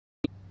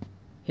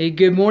Hey,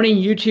 good morning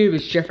YouTube.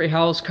 It's Jeffrey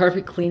Howells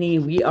Carpet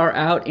Cleaning. We are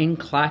out in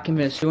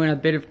Clackamas doing a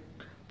bit of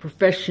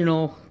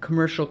professional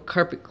commercial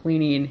carpet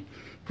cleaning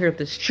here at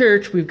this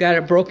church. We've got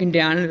it broken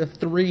down into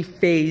 3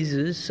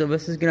 phases. So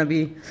this is going to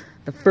be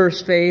the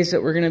first phase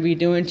that we're going to be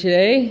doing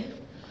today.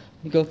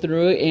 We go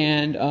through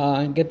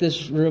and get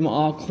this room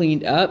all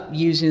cleaned up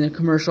using the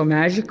commercial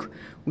magic.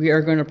 We are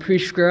going to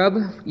pre-scrub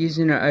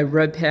using a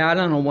red pad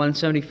on a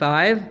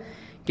 175.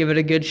 Give it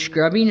a good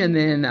scrubbing and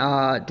then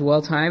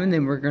dwell time, and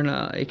then we're going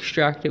to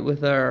extract it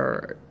with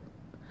our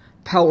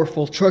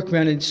powerful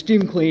truck-mounted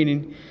steam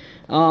cleaning.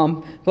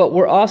 But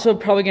we're also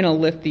probably going to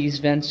lift these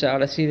vents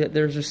out. I see that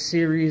there's a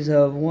series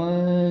of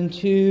 1,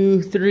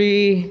 2,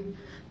 3.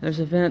 There's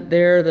a vent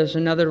there. There's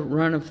another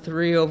run of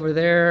 3 over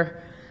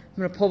there. I'm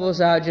going to pull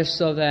those out just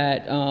so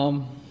that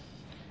I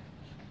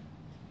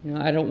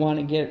don't want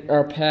to get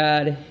our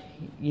pad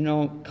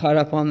caught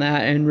up on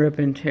that and rip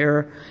and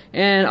tear.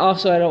 And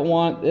also I don't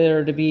want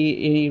there to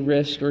be any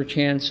risk or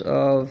chance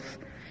of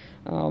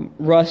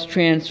rust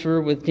transfer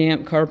with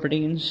damp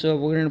carpeting. So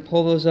we're going to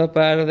pull those up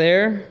out of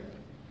there.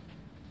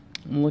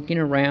 I'm looking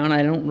around.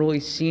 I don't really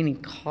see any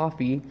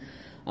coffee.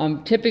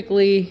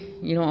 Typically,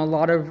 a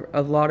lot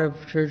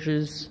of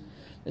churches,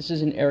 this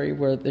is an area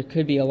where there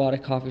could be a lot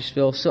of coffee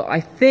spills. So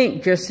I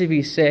think just to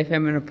be safe,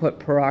 I'm going to put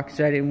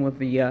peroxide in with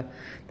the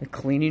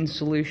cleaning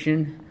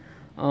solution.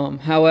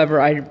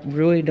 However, I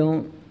really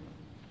don't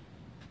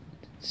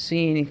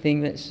see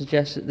anything that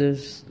suggests that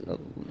there's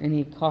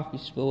any coffee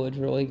spillage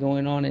really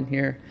going on in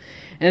here.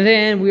 And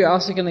then we're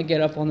also going to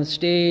get up on the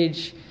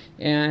stage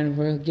and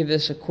we'll give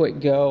this a quick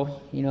go,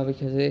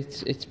 because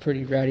it's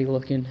pretty ratty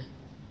looking.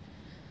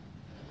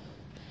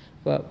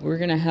 But we're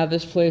going to have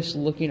this place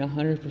looking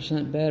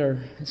 100%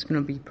 better. It's going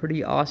to be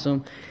pretty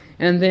awesome.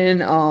 And then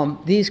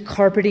this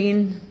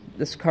carpeting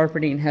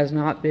has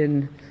not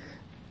been,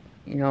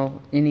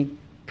 any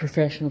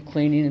professional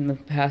cleaning in the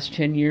past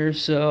 10 years.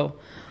 So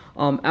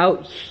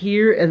out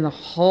here in the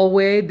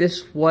hallway,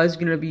 this was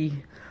going to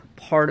be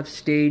part of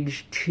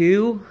stage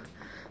 2,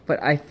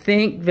 but I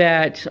think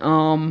that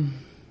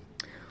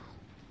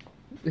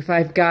if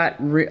I've got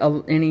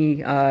any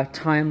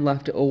time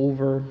left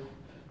over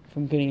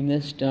from getting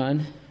this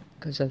done,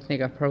 because I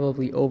think I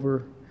probably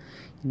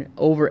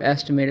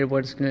overestimated what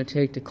it's going to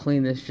take to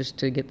clean this just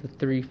to get the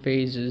 3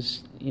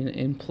 phases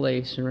in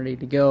place and ready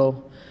to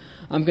go.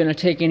 I'm going to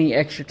take any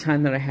extra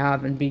time that I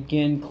have and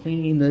begin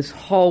cleaning this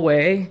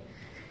hallway.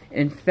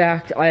 In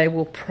fact, I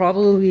will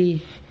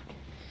probably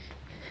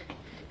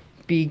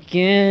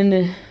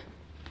begin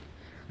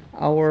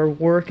our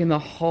work in the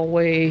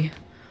hallway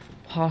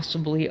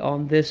possibly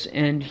on this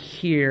end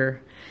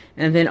here.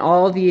 And then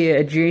all the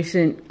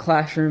adjacent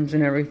classrooms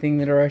and everything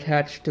that are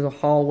attached to the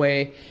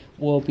hallway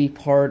will be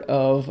part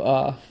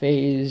of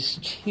phase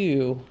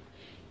 2.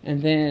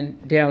 And then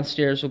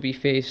downstairs will be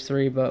phase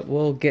 3, but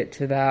we'll get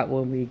to that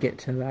when we get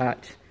to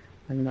that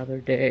another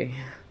day.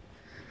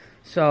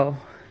 So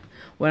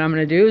what I'm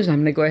going to do is I'm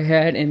going to go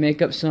ahead and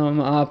make up some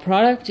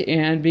product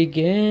and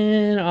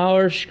begin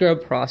our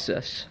scrub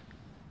process.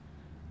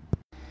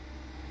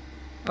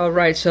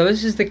 Alright, so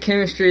this is the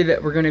chemistry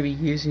that we're going to be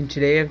using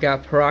today. I've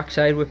got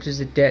peroxide, which is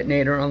a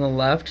detonator on the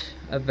left,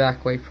 a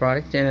Vacway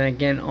product, and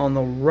again on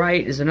the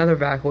right is another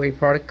Vacway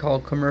product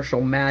called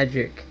Commercial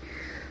Magic.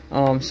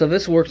 So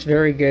this works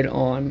very good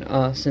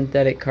on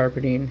synthetic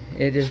carpeting.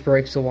 It just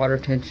breaks the water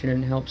tension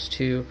and helps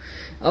to...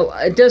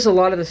 it does a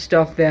lot of the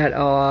stuff that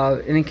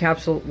it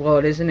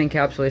is an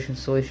encapsulation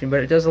solution,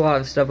 but it does a lot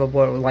of the stuff of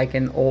what like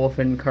an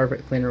olefin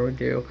carpet cleaner would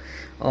do.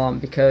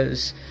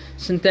 Because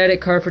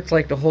synthetic carpets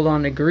like to hold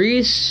on to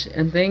grease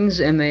and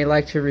things, and they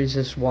like to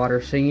resist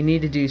water. So you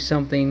need to do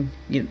something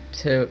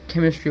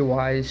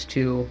chemistry-wise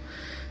to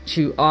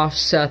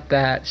offset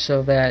that,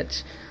 so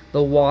that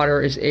the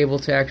water is able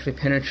to actually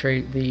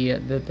penetrate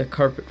the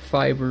carpet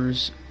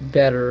fibers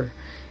better.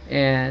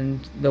 And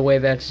the way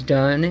that's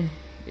done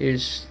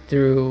is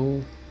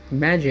through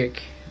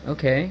magic.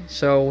 Okay,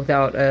 so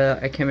without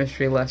a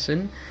chemistry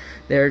lesson,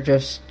 they're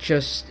just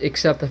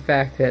accept the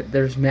fact that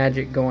there's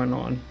magic going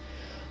on.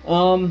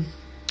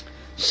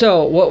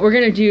 So what we're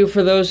going to do,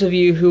 for those of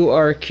you who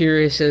are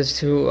curious as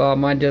to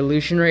my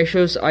dilution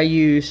ratios, I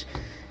use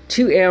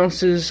 2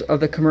 ounces of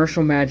the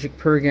commercial magic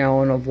per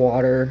gallon of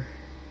water.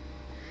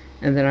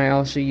 And then I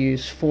also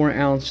use 4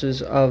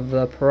 ounces of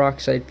the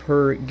peroxide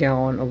per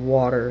gallon of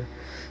water.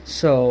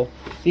 So,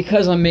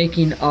 because I'm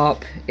making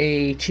up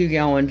a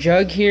 2-gallon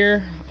jug here,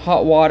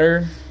 hot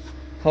water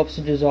helps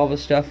to dissolve the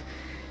stuff.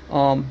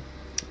 4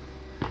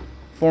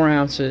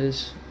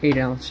 ounces, 8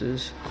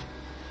 ounces.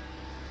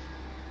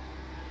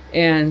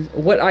 And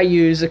what I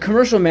use, the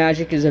Commercial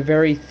Magic is a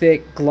very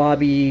thick,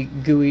 globby,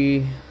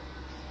 gooey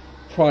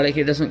product.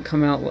 It doesn't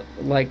come out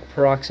like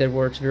peroxide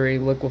where it's very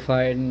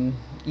liquefied and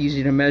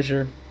easy to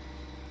measure.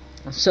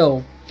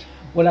 So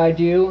what I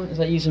do is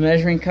I use a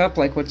measuring cup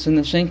like what's in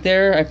the sink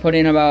there. I put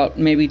in about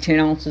maybe 10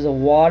 ounces of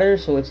water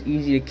so it's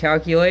easy to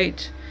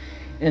calculate.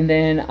 And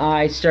then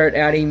I start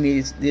adding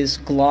these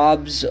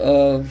globs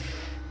of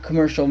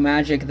Commercial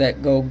Magic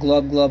that go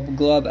glub, glub,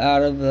 glub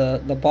out of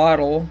the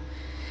bottle.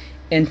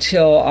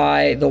 until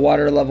the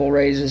water level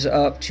raises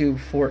up to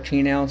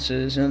 14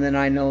 ounces, and then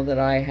I know that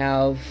I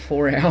have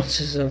 4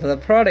 ounces of the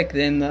product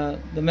in the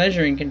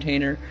measuring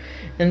container.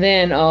 And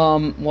then,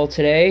 well,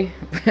 today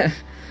I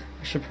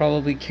should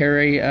probably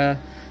carry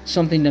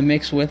something to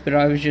mix with, but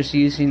I was just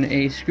using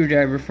a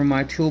screwdriver from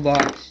my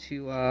toolbox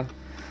to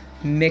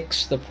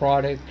mix the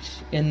product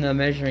in the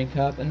measuring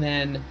cup, and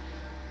then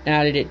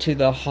added it to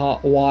the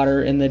hot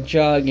water in the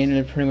jug, and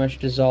it pretty much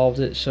dissolved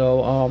it.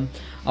 So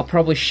I'll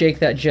probably shake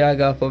that jug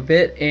up a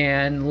bit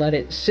and let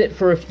it sit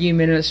for a few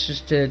minutes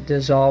just to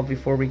dissolve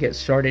before we get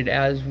started,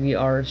 as we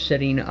are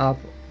setting up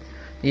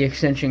the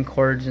extension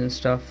cords and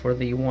stuff for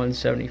the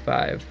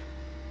 175.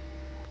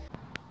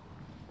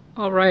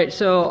 Alright,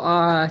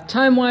 so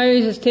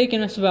time-wise, it's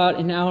taken us about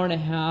an hour and a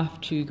half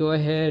to go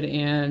ahead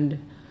and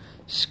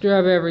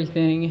scrub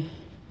everything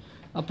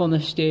up on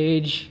the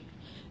stage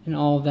and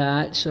all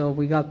that. So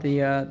we got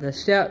the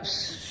steps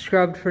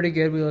scrubbed pretty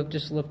good. We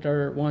just lift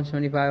our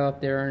 175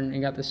 up there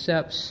and got the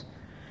steps,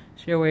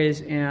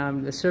 stairways,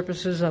 and the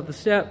surfaces of the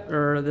step,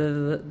 or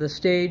the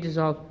stage is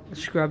all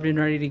scrubbed and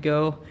ready to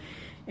go.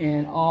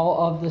 And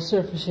all of the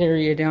surface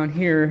area down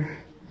here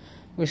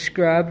was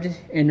scrubbed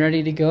and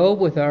ready to go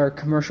with our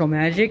Commercial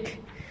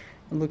Magic.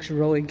 It looks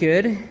really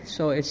good.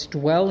 So it's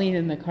dwelling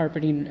in the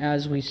carpeting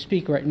as we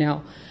speak right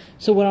now.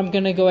 So what I'm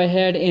going to go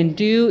ahead and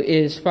do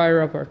is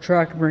fire up our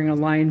truck, bring our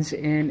lines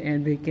in,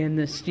 and begin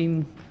the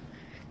steam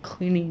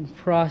cleaning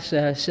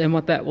process. And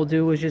what that will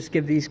do is just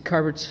give these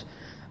carpets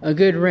a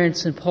good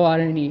rinse and pull out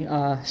any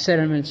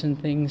sediments and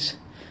things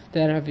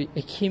that have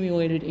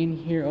accumulated in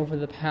here over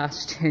the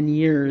past 10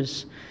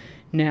 years.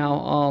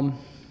 Now,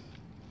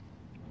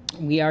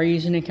 we are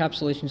using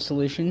encapsulation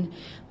solution.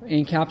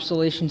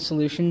 Encapsulation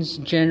solutions,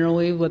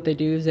 generally what they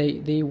do is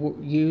they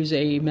use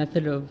a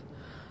method of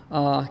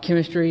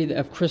chemistry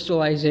of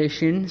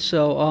crystallization.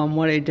 So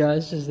what it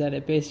does is that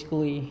it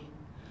basically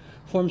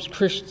forms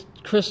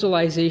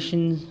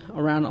crystallization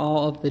around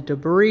all of the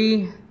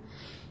debris.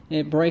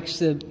 It breaks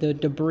the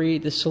debris,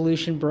 the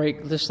solution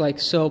break, just like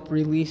soap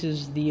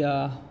releases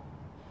the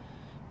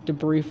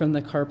debris from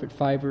the carpet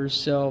fibers.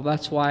 So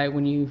that's why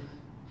when you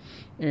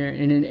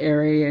in an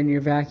area and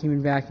you're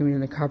vacuuming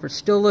and the carpets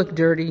still look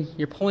dirty,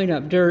 you're pulling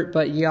up dirt,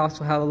 but you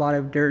also have a lot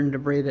of dirt and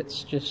debris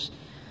that's just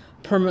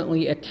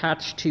permanently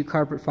attached to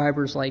carpet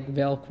fibers like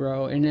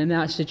Velcro. And in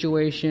that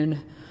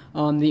situation,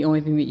 the only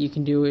thing that you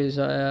can do is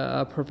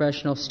a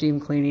professional steam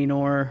cleaning,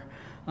 or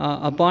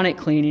a bonnet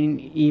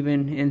cleaning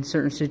even in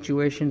certain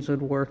situations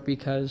would work,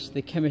 because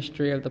the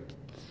chemistry of the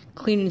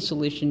cleaning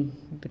solution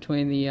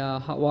between the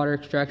hot water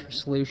extraction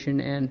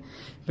solution and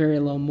very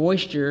low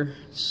moisture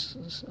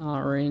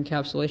or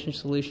encapsulation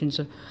solutions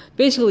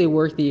basically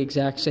work the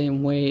exact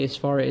same way as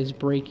far as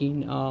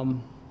breaking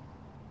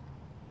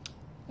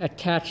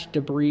attached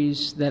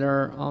debris that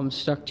are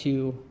stuck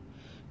to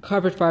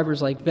carpet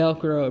fibers like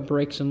Velcro. It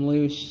breaks them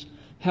loose.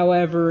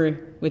 However,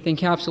 with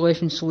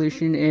encapsulation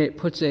solution, it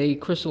puts a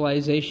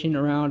crystallization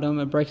around them.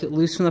 It breaks it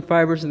loose from the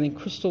fibers, and then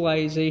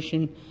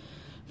crystallization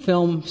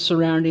film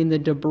surrounding the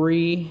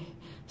debris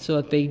so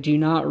that they do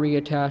not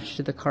reattach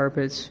to the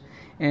carpets.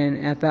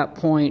 And at that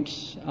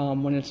point,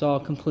 when it's all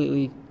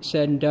completely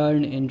said and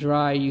done and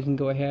dry, you can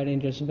go ahead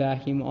and just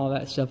vacuum all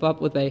that stuff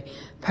up with a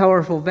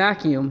powerful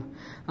vacuum.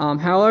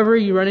 However,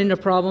 you run into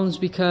problems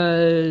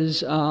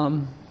because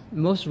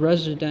most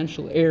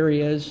residential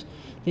areas,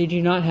 they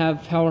do not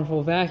have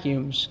powerful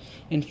vacuums.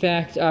 In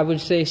fact, I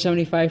would say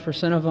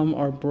 75% of them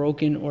are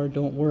broken or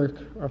don't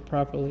work or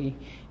properly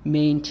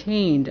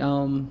maintained.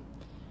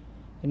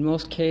 In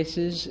most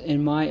cases,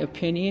 in my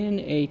opinion,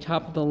 a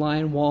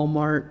top-of-the-line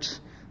Walmart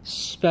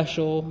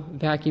special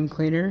vacuum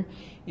cleaner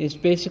is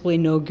basically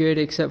no good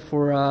except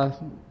for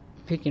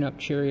picking up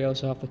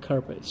Cheerios off the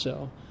carpet.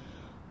 So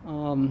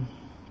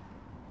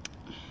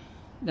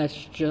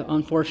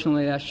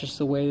unfortunately, that's just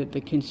the way that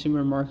the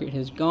consumer market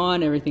has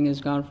gone. Everything has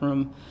gone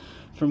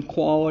from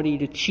quality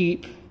to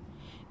cheap.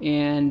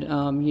 And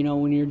you know,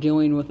 when you're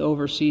dealing with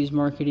overseas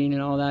marketing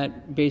and all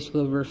that,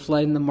 basically we're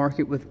flooding the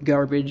market with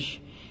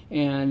garbage,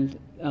 and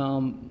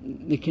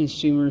the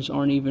consumers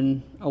aren't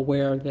even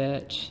aware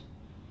that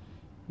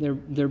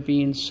they're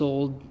being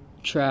sold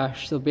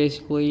trash. So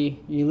basically,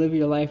 you live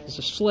your life as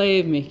a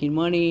slave, making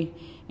money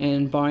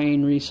and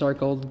buying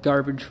recycled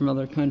garbage from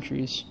other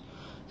countries.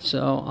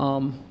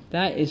 So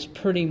that is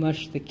pretty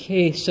much the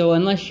case. So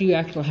unless you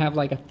actually have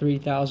like a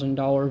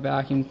 $3,000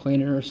 vacuum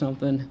cleaner or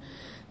something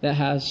that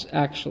has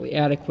actually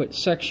adequate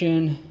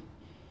suction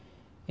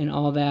and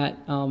all that,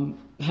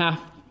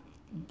 half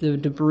the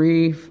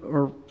debris,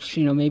 or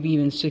you know, maybe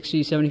even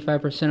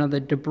 60-75% of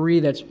the debris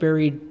that's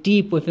buried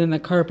deep within the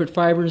carpet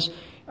fibers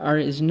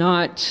is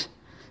not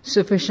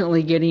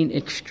sufficiently getting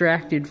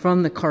extracted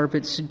from the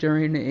carpets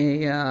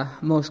during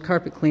most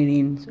carpet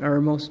cleanings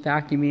or most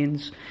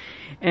vacuumings.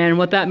 And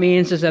what that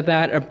means is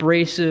that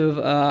abrasive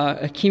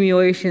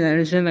accumulation that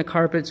is in the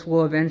carpets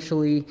will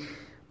eventually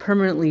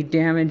permanently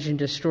damage and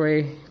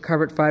destroy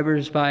carpet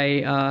fibers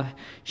by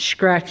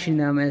scratching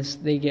them as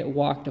they get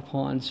walked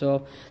upon.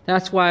 So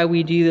that's why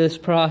we do this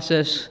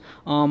process.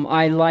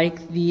 I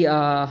like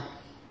the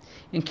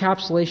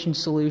encapsulation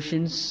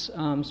solutions,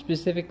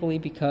 specifically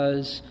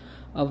because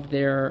of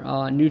their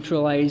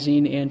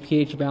neutralizing and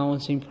pH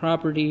balancing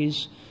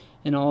properties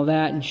and all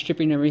that, and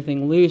stripping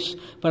everything loose.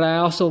 But I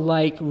also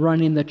like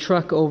running the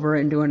truck over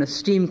it and doing a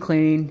steam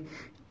cleaning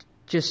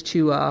just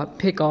to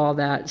pick all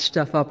that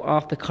stuff up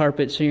off the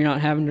carpet, so you're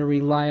not having to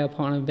rely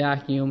upon a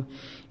vacuum.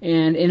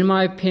 And in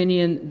my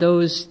opinion,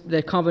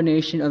 the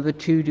combination of the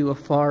two do a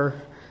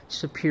far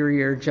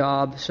superior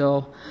job.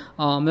 So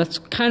that's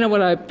kind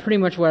of pretty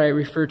much what I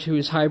refer to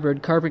as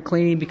hybrid carpet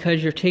cleaning,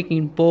 because you're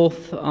taking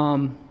both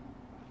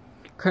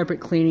carpet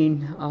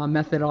cleaning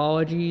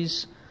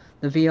methodologies,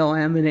 the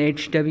VLM and the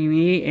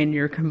HWE, and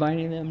you're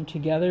combining them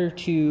together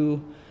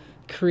to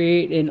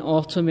create an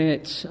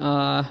ultimate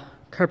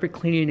carpet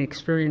cleaning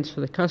experience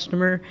for the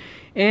customer,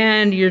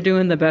 and you're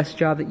doing the best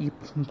job that you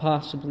can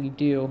possibly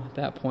do at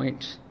that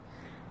point.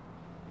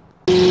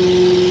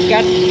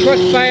 Got the truck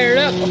fired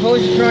up, the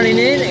hose is running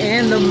in,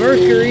 and the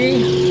mercury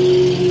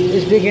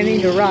is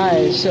beginning to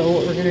rise. So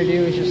what we're going to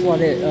do is just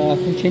let it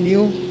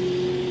continue.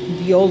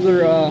 The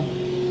older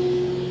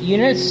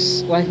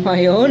units, like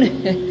my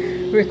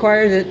own,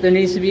 require that there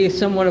needs to be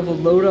somewhat of a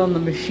load on the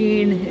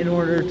machine in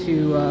order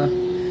to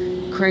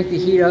crank the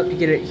heat up to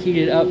get it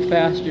heated up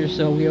faster,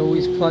 so we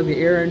always plug the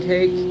air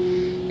intake.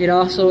 It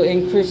also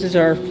increases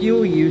our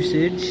fuel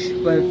usage,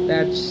 but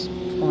that's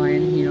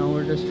fine, you know,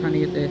 we're just trying to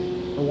get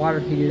the water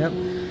heated up.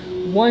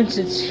 Once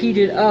it's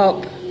heated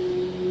up,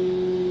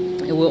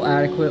 it will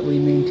adequately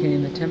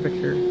maintain the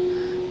temperature.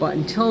 But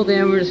until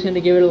then, we're just going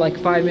to give it like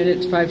 5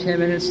 minutes, 5-10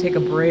 minutes, take a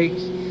break,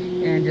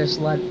 and just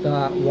let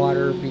the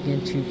water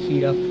begin to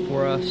heat up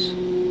for us.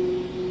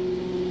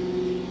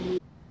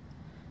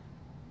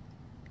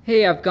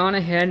 Hey, I've gone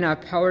ahead and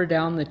I've powered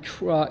down the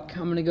truck.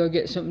 I'm gonna go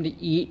get something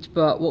to eat,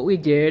 but what we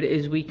did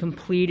is we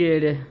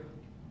completed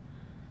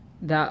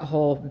that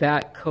whole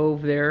back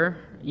cove there,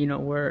 you know,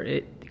 where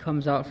it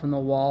comes out from the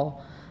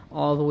wall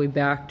all the way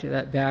back to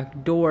that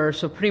back door.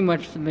 So pretty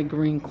much from the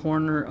green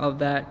corner of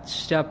that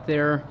step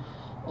there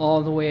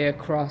all the way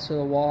across to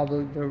the wall,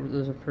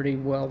 those are pretty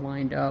well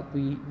lined up.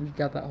 We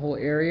got that whole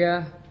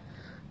area.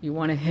 We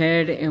went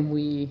ahead and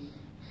we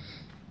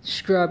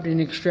scrubbed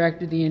and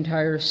extracted the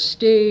entire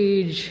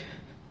stage.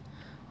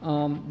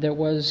 There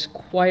was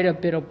quite a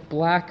bit of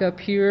black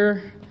up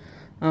here.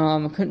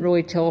 I couldn't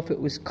really tell if it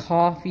was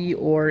coffee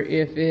or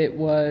if it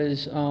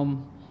was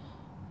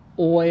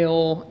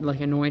oil,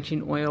 like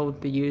anointing oil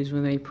that they use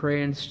when they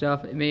pray and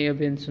stuff. It may have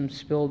been some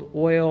spilled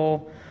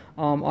oil.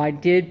 I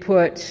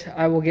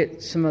will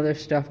get some other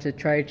stuff to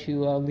try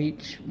to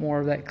leach more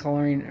of that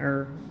coloring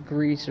or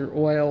grease or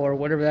oil or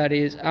whatever that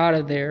is out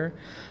of there.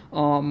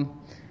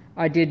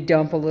 I did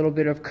dump a little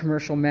bit of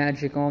Commercial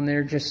Magic on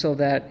there just so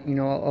that, you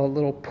know, a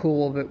little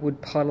pool of it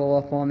would puddle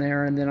up on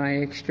there, and then I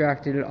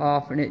extracted it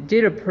off, and it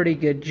did a pretty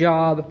good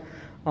job.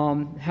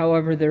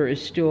 However, there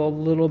is still a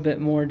little bit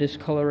more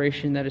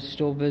discoloration that is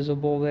still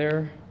visible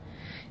there.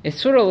 It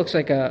sort of looks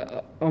like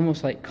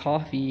almost like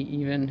coffee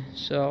even,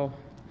 so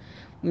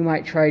we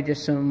might try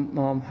just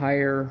some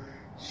higher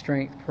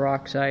strength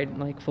peroxide,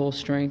 like full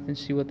strength, and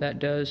see what that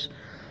does.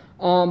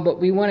 But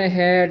we went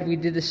ahead, we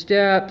did the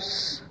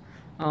steps.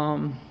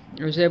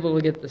 I was able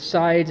to get the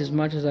sides as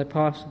much as I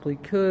possibly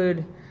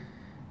could.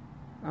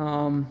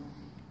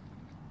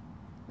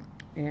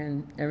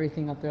 And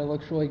everything up there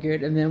looks really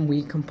good. And then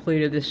we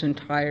completed this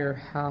entire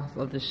half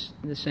of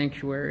the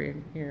sanctuary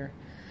here.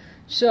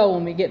 So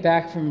when we get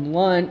back from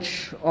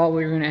lunch, all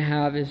we're going to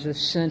have is the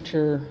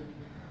center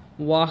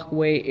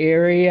walkway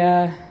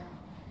area,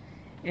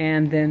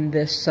 and then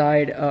this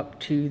side up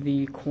to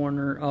the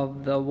corner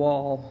of the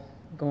wall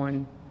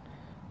going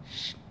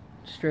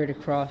straight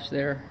across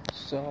there.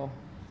 So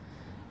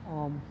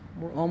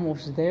we're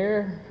almost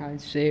there.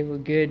 I'd say we're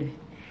good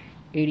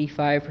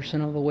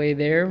 85% of the way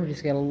there. We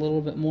just got a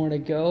little bit more to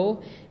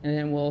go, and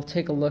then we'll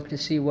take a look to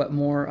see what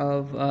more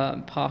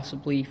of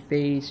possibly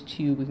phase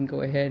 2 we can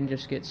go ahead and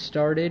just get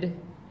started.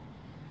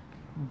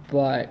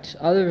 But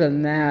other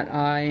than that,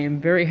 I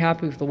am very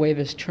happy with the way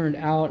this turned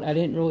out. I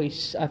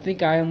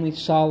think I only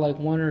saw like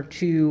 1 or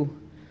 2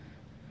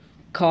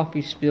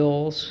 coffee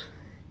spills.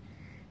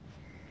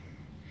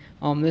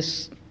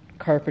 This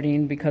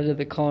carpeting, because of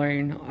the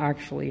coloring,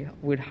 actually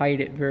would hide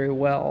it very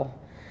well.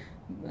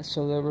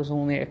 So there was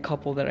only a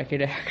couple that I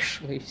could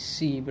actually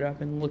see, but I've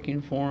been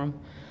looking for them.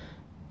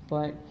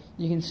 But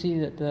you can see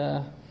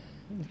that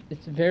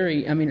it's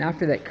very, I mean,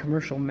 after that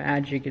Commercial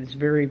Magic, it's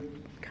very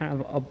kind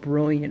of a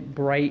brilliant,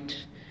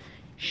 bright,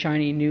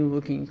 shiny, new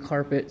looking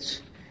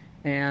carpets.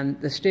 And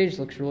the stage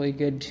looks really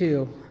good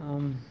too.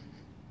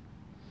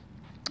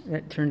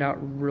 That turned out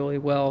really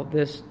well.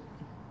 This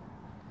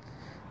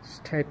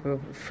type of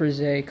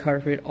frisé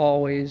carpet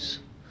always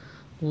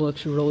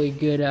looks really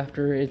good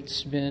after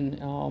it's been,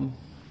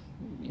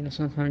 you know,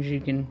 sometimes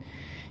you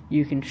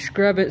can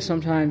scrub it,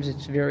 sometimes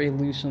it's very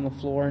loose on the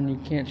floor and you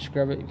can't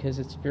scrub it because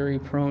it's very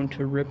prone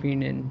to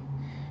ripping and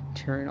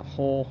tearing a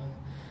hole.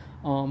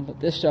 But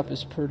this stuff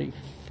is pretty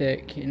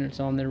thick and it's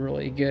on there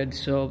really good.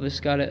 So this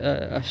got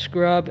a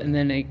scrub, and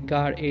then it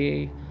got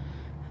a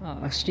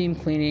steam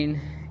cleaning,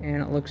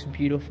 and it looks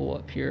beautiful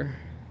up here.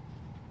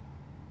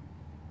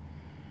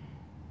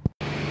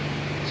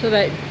 So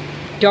that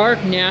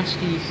dark,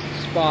 nasty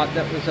spot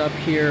that was up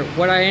here,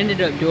 what I ended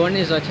up doing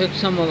is I took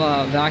some of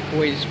the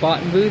evacuated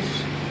spot and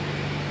booths,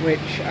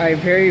 which I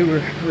very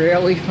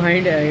rarely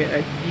find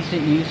a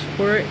decent use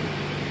for it,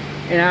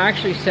 and I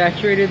actually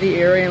saturated the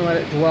area and let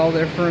it dwell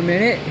there for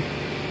a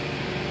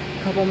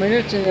couple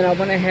minutes, and then I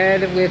went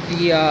ahead with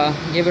the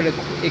give it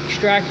a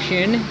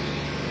extraction,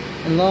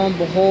 and lo and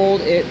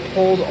behold, it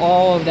pulled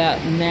all of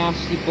that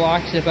nasty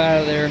black stuff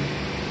out of there.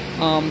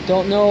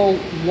 Don't know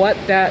what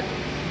that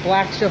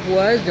black stuff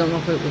was, don't know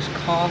if it was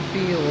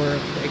coffee or,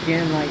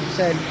 again, like I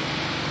said,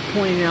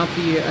 pointing out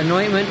the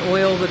anointment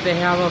oil that they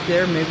have up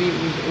there, maybe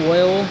it was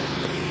oil.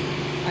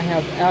 I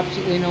have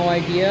absolutely no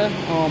idea.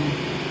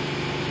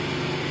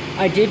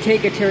 I did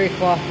take a terry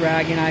cloth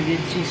rag and I did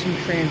see some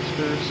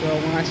transfer, so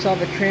when I saw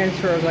the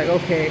transfer I was like,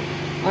 okay,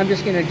 I'm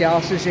just going to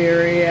douse this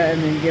area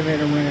and then give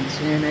it a rinse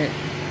in it,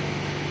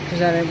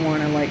 because I didn't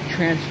want to like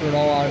transfer it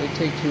all out, it would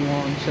take too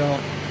long. So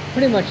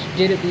pretty much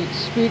did it the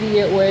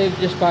expedient way,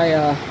 just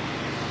by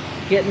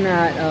getting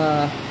that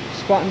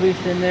spot and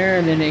boost in there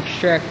and then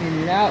extracting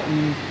it out,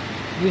 and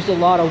used a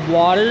lot of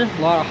water,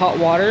 a lot of hot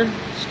water,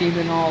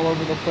 steaming all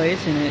over the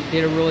place, and it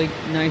did a really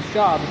nice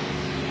job.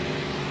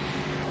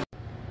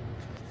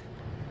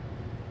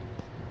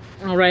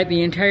 Alright,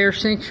 the entire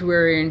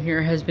sanctuary in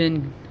here has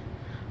been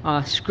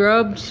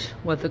scrubbed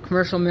with the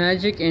Commercial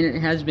Magic, and it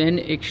has been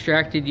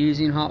extracted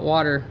using hot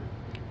water.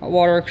 Hot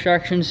water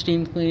extraction,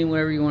 steam cleaning,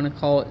 whatever you want to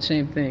call it,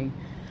 same thing.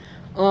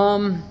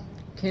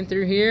 Came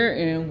through here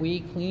and we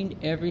cleaned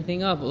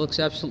everything up. It looks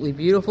absolutely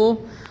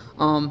beautiful.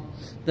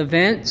 The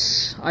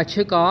vents I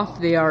took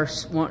off. They are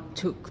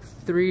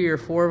 3 or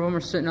 4 of them are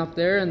sitting up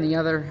there, and the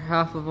other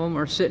half of them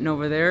are sitting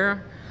over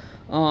there.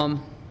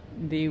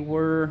 They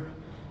were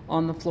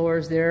on the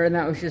floors there, and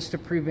that was just to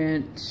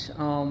prevent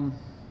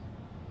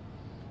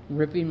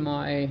ripping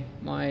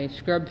my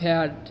scrub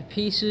pad to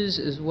pieces,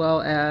 as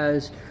well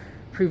as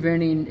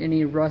preventing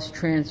any rust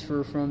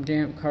transfer from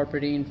damp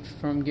carpeting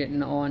from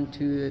getting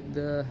onto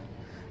the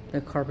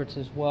carpets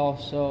as well.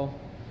 So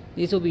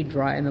these will be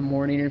dry in the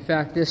morning. In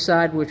fact, this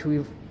side, which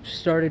we've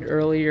started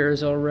earlier,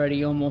 is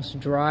already almost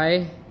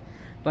dry.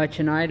 By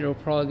tonight it'll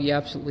probably be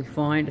absolutely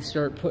fine to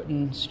start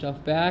putting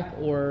stuff back,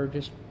 or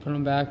just put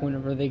them back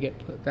whenever they get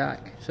put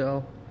back.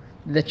 So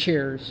the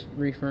chairs,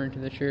 referring to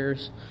the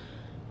chairs.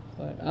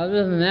 But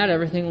other than that,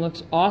 everything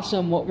looks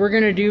awesome. What we're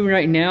gonna do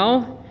right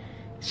now,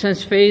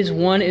 since phase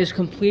 1 is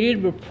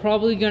completed, we're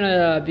probably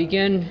gonna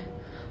begin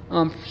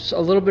a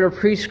little bit of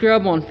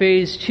pre-scrub on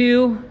phase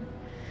 2,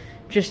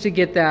 just to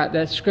get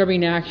that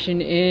scrubbing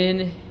action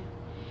in,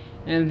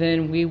 and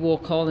then we will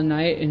call the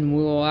night, and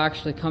we will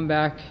actually come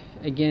back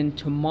again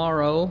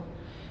tomorrow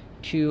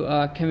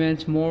to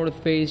commence more with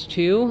phase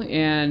 2,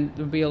 and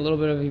there'll be a little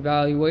bit of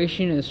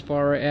evaluation as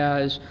far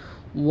as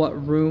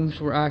what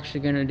rooms we're actually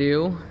going to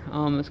do.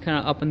 It's kind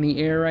of up in the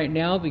air right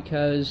now,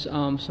 because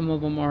some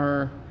of them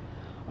are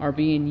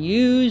being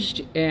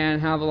used and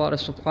have a lot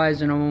of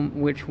supplies in them,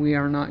 which we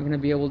are not going to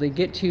be able to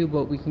get to,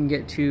 but we can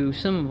get to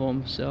some of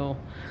them. So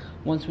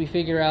once we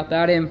figure out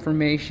that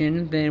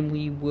information, then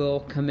we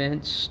will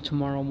commence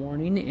tomorrow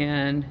morning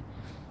and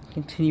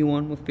continue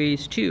on with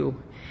phase 2.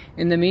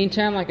 In the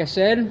meantime, like I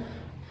said,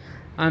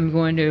 I'm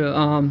going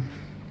to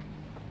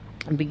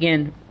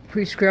begin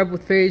pre-scrub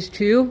with phase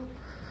 2.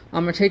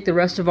 I'm going to take the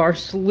rest of our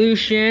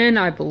solution.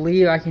 I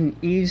believe I can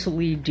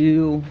easily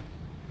do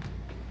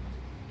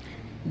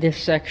this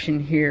section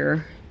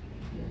here,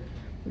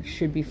 which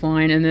should be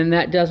fine, and then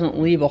that doesn't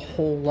leave a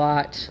whole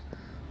lot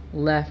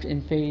left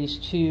in phase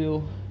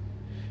 2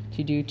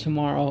 to do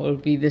tomorrow. It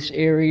would be this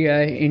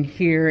area in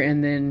here,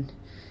 and then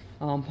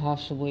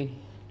possibly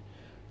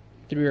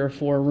 3 or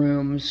 4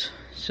 rooms.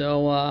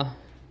 So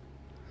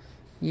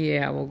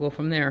yeah, we'll go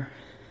from there.